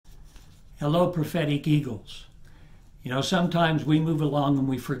Hello, prophetic eagles. You know, sometimes we move along and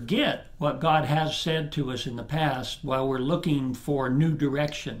we forget what God has said to us in the past while we're looking for new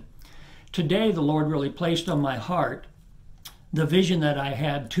direction. Today, the Lord really placed on my heart the vision that I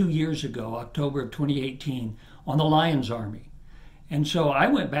had 2 years ago, October of 2018, on the Lion's Army. And so I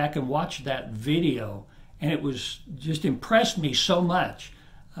went back and watched that video, and it was just impressed me so much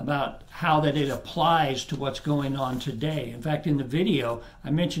about how that it applies to what's going on today. In fact, in the video, I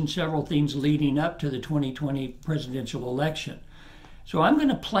mentioned several things leading up to the 2020 presidential election. So I'm going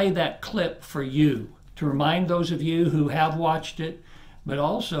to play that clip for you to remind those of you who have watched it, but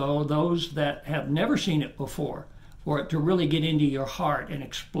also those that have never seen it before, for it to really get into your heart and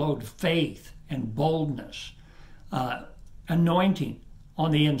explode faith and boldness, anointing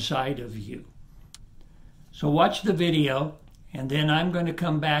on the inside of you. So watch the video. And then I'm going to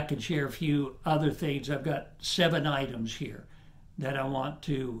come back and share a few other things. I've got 7 items here that I want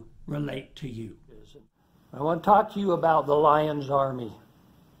to relate to you. I want to talk to you about the Lion's Army,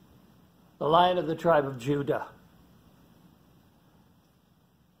 the Lion of the tribe of Judah.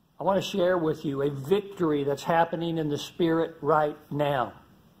 I want to share with you a victory that's happening in the Spirit right now.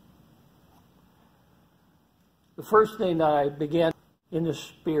 The first thing that I began in the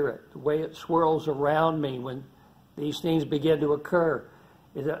Spirit, the way it swirls around me when these things begin to occur,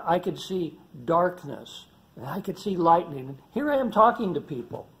 is that I could see darkness and I could see lightning. And here I am talking to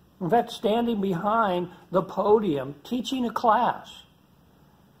people. In fact, standing behind the podium teaching a class.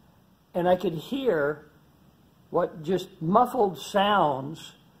 And I could hear what just muffled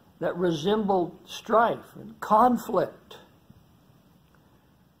sounds that resembled strife and conflict.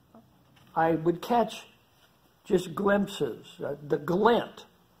 I would catch just glimpses, the glint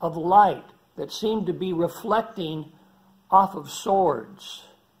of light that seemed to be reflecting off of swords.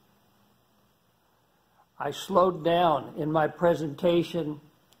 I slowed down in my presentation,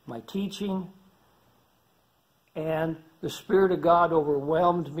 my teaching, and the Spirit of God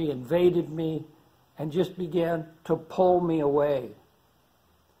overwhelmed me, invaded me, and just began to pull me away.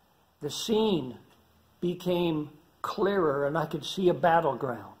 The scene became clearer, and I could see a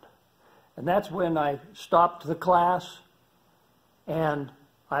battleground. And that's when I stopped the class, and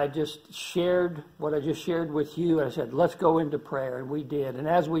I just shared what I just shared with you. I said, let's go into prayer, and we did. And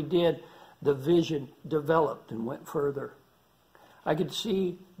as we did, the vision developed and went further. I could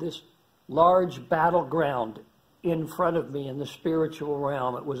see this large battleground in front of me in the spiritual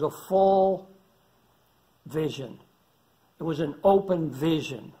realm. It was a full vision. It was an open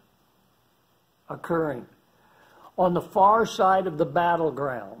vision occurring. On the far side of the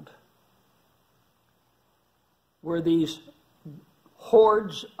battleground were these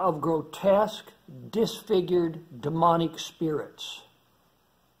hordes of grotesque, disfigured, demonic spirits.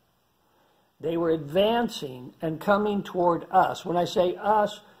 They were advancing and coming toward us. When I say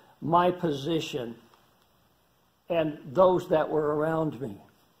us, my position and those that were around me.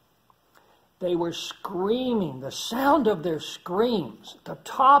 They were screaming, the sound of their screams, at the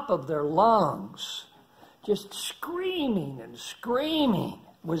top of their lungs, just screaming and screaming,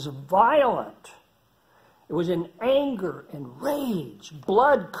 was violent. It was in anger and rage,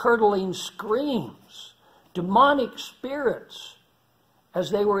 blood-curdling screams, demonic spirits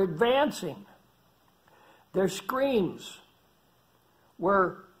as they were advancing. Their screams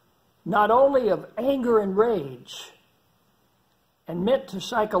were not only of anger and rage and meant to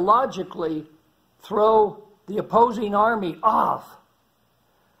psychologically throw the opposing army off,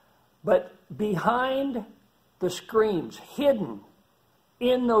 but behind the screams, hidden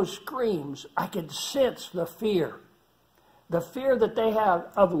in those screams, I could sense the fear that they have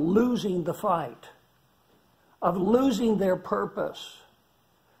of losing the fight, of losing their purpose.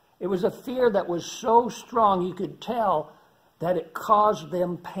 It was a fear that was so strong you could tell that it caused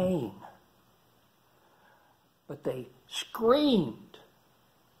them pain. But they screamed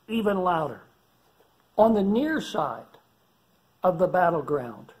even louder. On the near side of the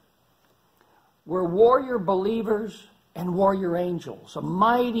battleground were warrior believers and warrior angels, a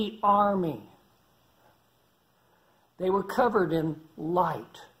mighty army. They were covered in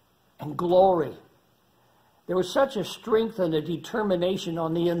light and glory. There was such a strength and a determination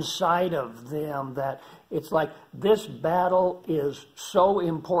on the inside of them that it's like, this battle is so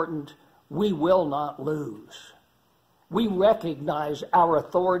important, we will not lose. We recognize our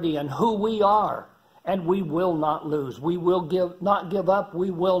authority and who we are, and we will not lose. We will not give up. We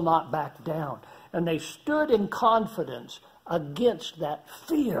will not back down. And they stood in confidence against that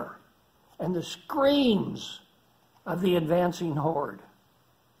fear and the screams of the advancing horde.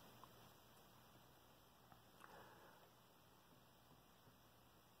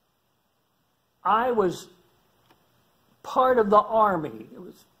 I was part of the army. It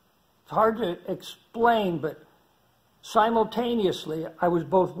was It's hard to explain, but simultaneously, I was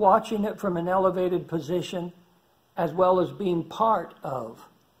both watching it from an elevated position as well as being part of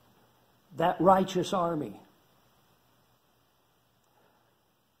that righteous army.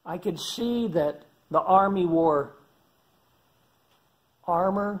 I could see that the army wore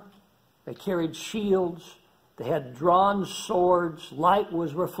armor, they carried shields, they had drawn swords. Light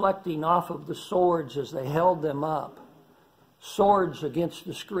was reflecting off of the swords as they held them up. Swords against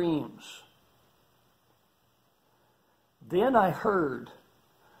the screams. Then I heard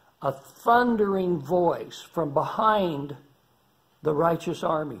a thundering voice from behind the righteous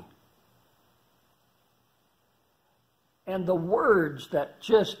army. And the words that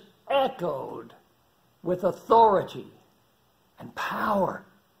just echoed with authority and power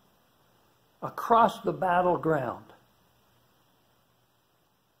across the battleground,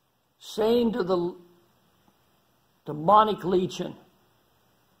 saying to the demonic legion,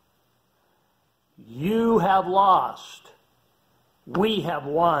 "You have lost, we have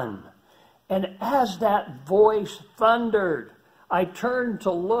won." And as that voice thundered, I turned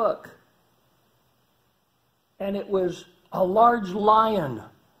to look, and it was a large lion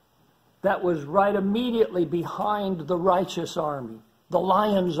that was right immediately behind the righteous army, the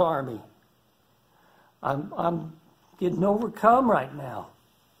lion's army. I'm getting overcome right now.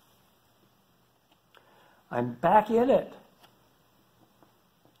 I'm back in it.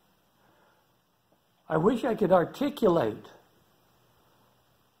 I wish I could articulate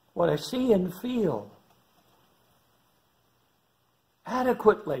what I see and feel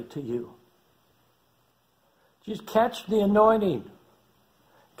adequately to you. Just catch the anointing.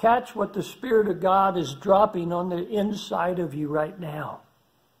 Catch what the Spirit of God is dropping on the inside of you right now.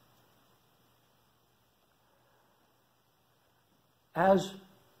 As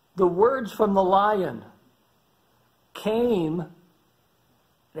the words from the lion came,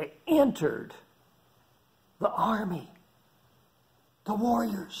 they entered the army, the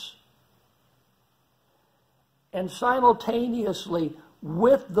warriors. And simultaneously,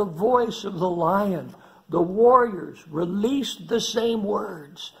 with the voice of the lion, the warriors released the same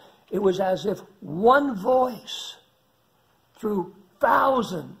words. It was as if one voice, through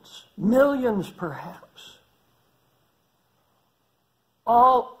thousands, millions perhaps,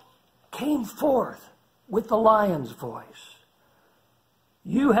 all came forth with the lion's voice.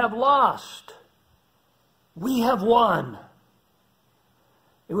 You have lost. We have won.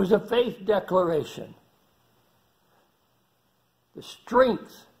 It was a faith declaration. The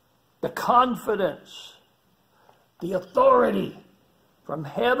strength, the confidence, the authority from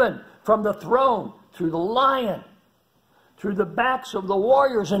heaven, from the throne, through the lion, through the backs of the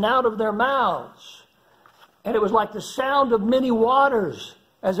warriors and out of their mouths. And it was like the sound of many waters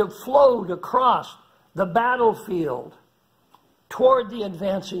as it flowed across the battlefield toward the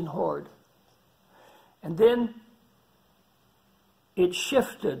advancing horde. And then it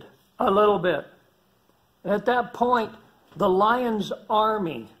shifted a little bit. And at that point, the lion's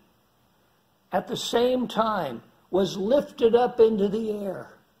army, at the same time, was lifted up into the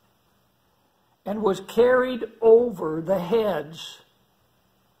air and was carried over the heads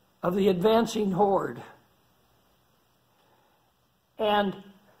of the advancing horde. And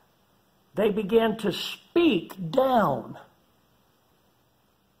they began to speak down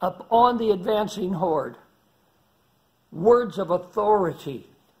upon the advancing horde. Words of authority,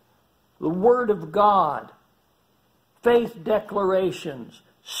 the Word of God, faith declarations,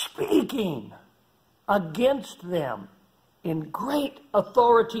 speaking against them in great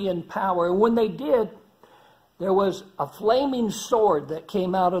authority and power. And when they did, there was a flaming sword that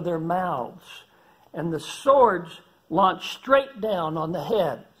came out of their mouths, and the swords launched straight down on the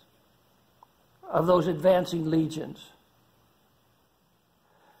head of those advancing legions.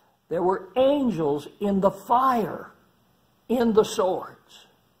 There were angels in the fire, in the swords.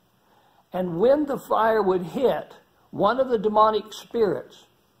 And when the fire would hit one of the demonic spirits,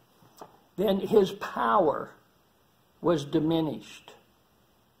 then his power was diminished.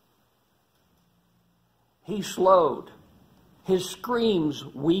 He slowed. His screams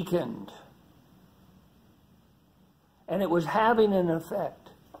weakened. And it was having an effect.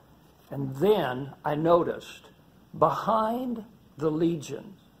 And then I noticed behind the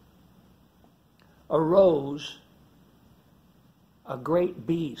legions arose a great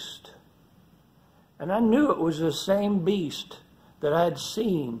beast. And I knew it was the same beast that I had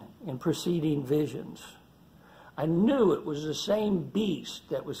seen in preceding visions. I knew it was the same beast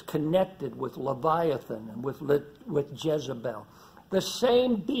that was connected with Leviathan and with Jezebel. The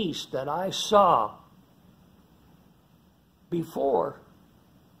same beast that I saw before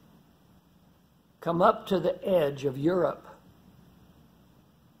come up to the edge of Europe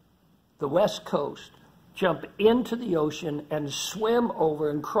the west coast, jump into the ocean and swim over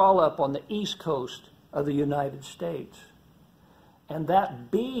and crawl up on the east coast of the United States. And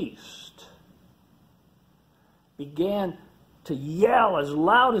that beast began to yell as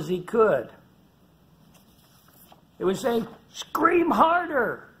loud as he could. It was saying, "Scream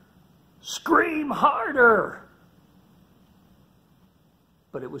harder! Scream harder!"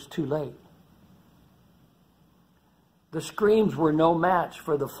 But it was too late. The screams were no match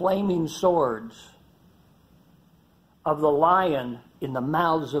for the flaming swords of the lion in the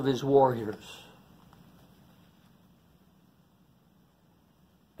mouths of his warriors.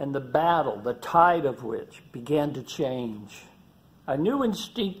 And the battle, the tide of which began to change. I knew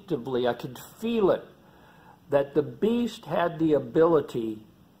instinctively, I could feel it, that the beast had the ability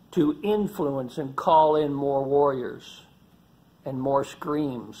to influence and call in more warriors and more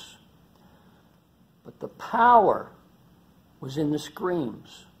screams. But the power was in the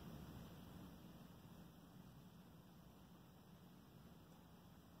screams.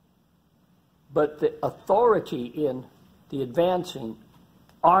 But the authority in the advancing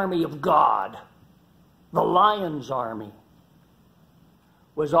army of God, the lion's army,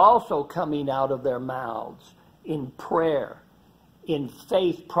 was also coming out of their mouths in prayer, in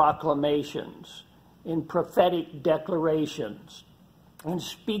faith proclamations, in prophetic declarations, in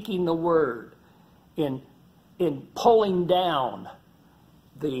speaking the word, in pulling down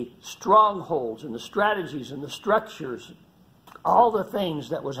the strongholds and the strategies and the structures, all the things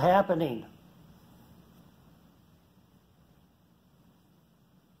that was happening.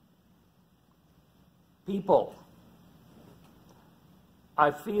 People, I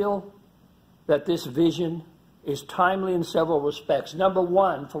feel that this vision is timely in several respects. Number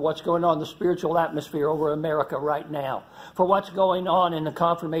one, for what's going on in the spiritual atmosphere over America right now, for what's going on in the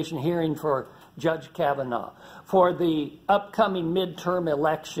confirmation hearing for Judge Kavanaugh, for the upcoming midterm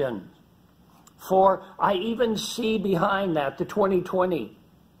election, for I even see behind that the 2020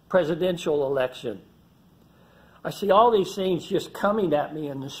 presidential election. I see all these things just coming at me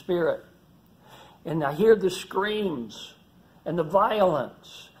in the spirit. And I hear the screams and the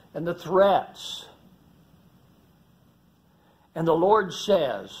violence and the threats. And the Lord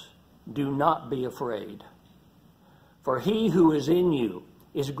says, "Do not be afraid, for he who is in you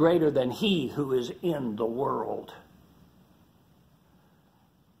is greater than he who is in the world."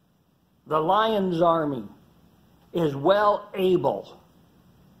 The lion's army is well able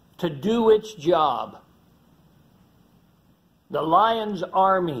to do its job. The lion's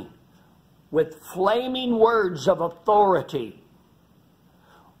army, with flaming words of authority,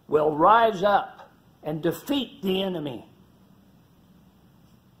 will rise up and defeat the enemy.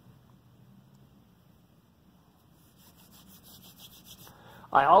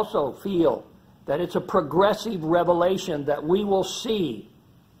 I also feel that it's a progressive revelation that we will see,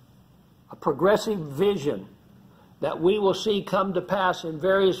 a progressive vision that we will see come to pass in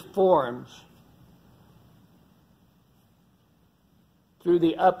various forms through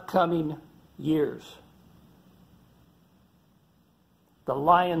the upcoming years. The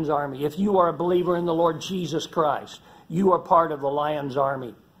lion's army. If you are a believer in the Lord Jesus Christ, you are part of the lion's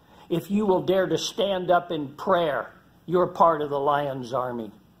army. If you will dare to stand up in prayer, you're part of the lion's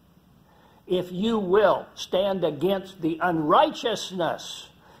army. If you will stand against the unrighteousness,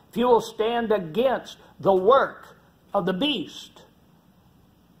 if you will stand against the work of the beast,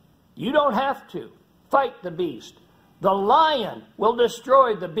 you don't have to fight the beast. The lion will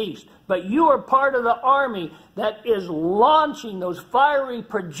destroy the beast, but you are part of the army that is launching those fiery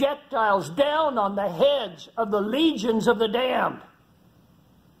projectiles down on the heads of the legions of the damned.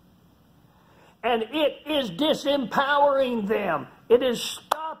 And it is disempowering them. It is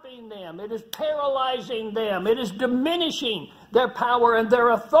stopping them. It is paralyzing them. It is diminishing their power and their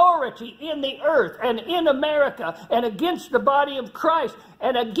authority in the earth and in America and against the body of Christ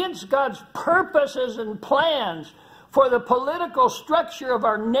and against God's purposes and plans for the political structure of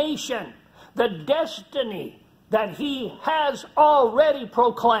our nation, the destiny that He has already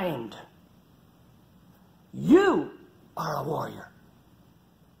proclaimed. You are a warrior,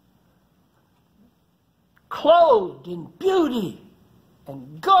 clothed in beauty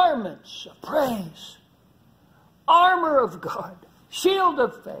and garments of praise, armor of God, shield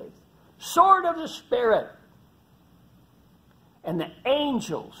of faith, sword of the Spirit, and the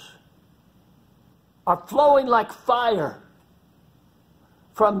angels are flowing like fire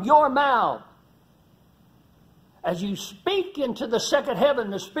from your mouth as you speak into the second heaven,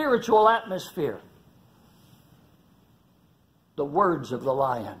 the spiritual atmosphere, the words of the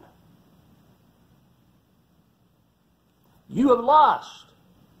lion. You have lost.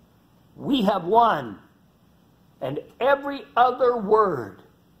 We have won. And every other word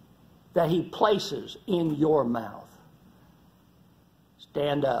that he places in your mouth.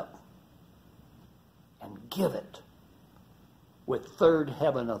 Stand up and give it with third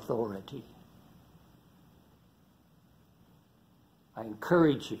heaven authority. I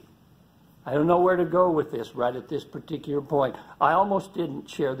encourage you. I don't know where to go with this right at this particular point. I almost didn't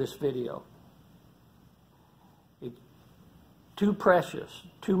share this video. It's too precious,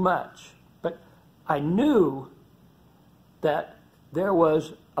 too much. But I knew that there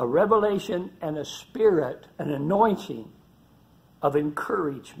was a revelation and a spirit, an anointing of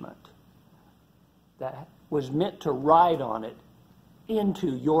encouragement that was meant to ride on it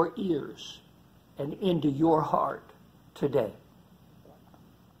into your ears and into your heart today.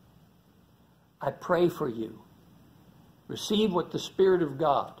 I pray for you. Receive what the Spirit of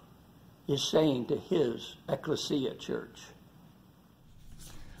God is saying to his ecclesia church.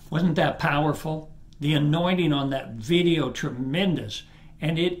 Wasn't that powerful? The anointing on that video, tremendous.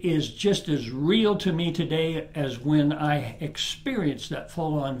 And it is just as real to me today as when I experienced that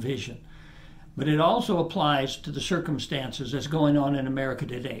full-on vision. But it also applies to the circumstances that's going on in America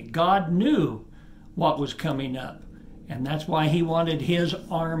today. God knew what was coming up. And that's why he wanted his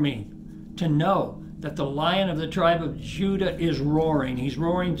army to know that the Lion of the tribe of Judah is roaring. He's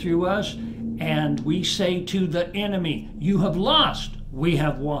roaring through us, and we say to the enemy, you have lost, we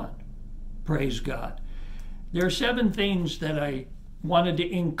have won. Praise God. There are 7 things that I wanted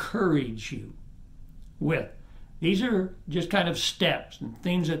to encourage you with. These are just kind of steps and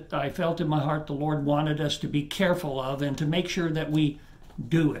things that I felt in my heart the Lord wanted us to be careful of and to make sure that we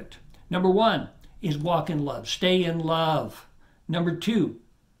do it. Number 1 is walk in love. Stay in love. Number 2,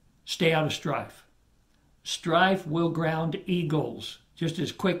 stay out of strife. Strife will ground eagles just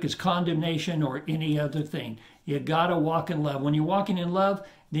as quick as condemnation or any other thing. You got to walk in love. When you're walking in love,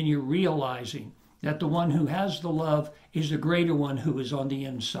 then you're realizing that the one who has the love is the greater one who is on the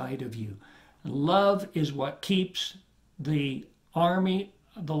inside of you. Love is what keeps the army,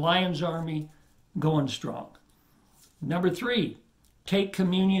 the Lion's army, going strong. Number 3, take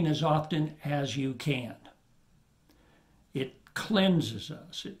communion as often as you can. It cleanses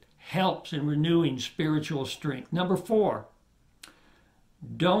us. It helps in renewing spiritual strength. Number 4,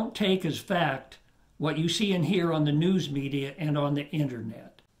 don't take as fact what you see and hear on the news media and on the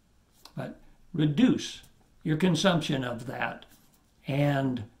internet, but reduce your consumption of that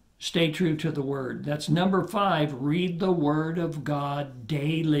and stay true to the Word. That's number 5, read the Word of God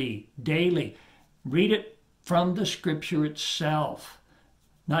daily. Daily. Read it from the Scripture itself,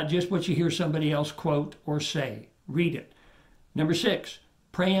 not just what you hear somebody else quote or say. Read it. Number 6,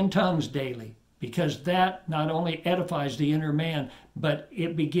 pray in tongues daily, because that not only edifies the inner man, but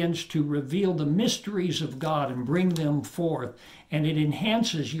it begins to reveal the mysteries of God and bring them forth, and it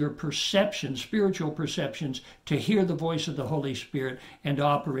enhances your perception, spiritual perceptions, to hear the voice of the Holy Spirit and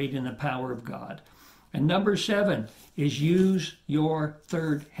operate in the power of God. And number 7 is use your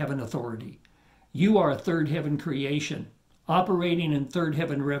third heaven authority. You are a third heaven creation, operating in third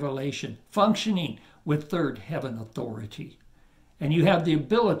heaven revelation, functioning with third heaven authority. And you have the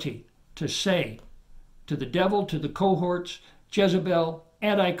ability to say to the devil, to the cohorts, Jezebel,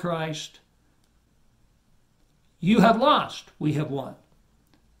 Antichrist, you have lost, we have won,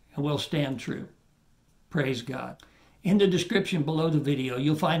 and we'll stand true. Praise God. In the description below the video,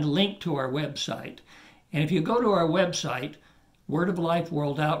 you'll find a link to our website. And if you go to our website,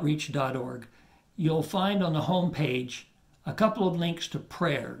 wordoflifeworldoutreach.org, you'll find on the home page a couple of links to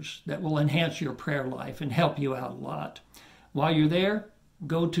prayers that will enhance your prayer life and help you out a lot. While you're there,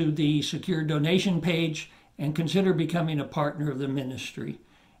 go to the secure donation page and consider becoming a partner of the ministry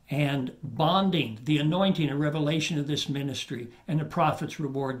and bonding the anointing and revelation of this ministry and the prophet's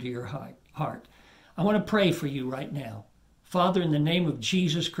reward to your heart. I want to pray for you right now. Father, in the name of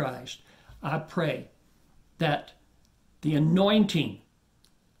Jesus Christ, I pray that the anointing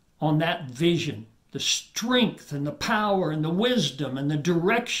on that vision, the strength and the power and the wisdom and the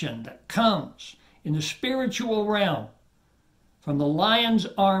direction that comes in the spiritual realm from the Lion's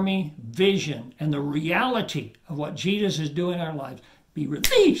army vision and the reality of what Jesus is doing in our lives be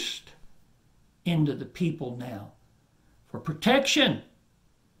released into the people now for protection,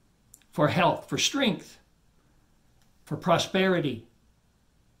 for health, for strength, for prosperity,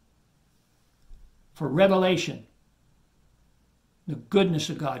 for revelation, the goodness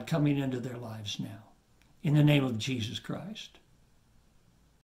of God coming into their lives now. In the name of Jesus Christ.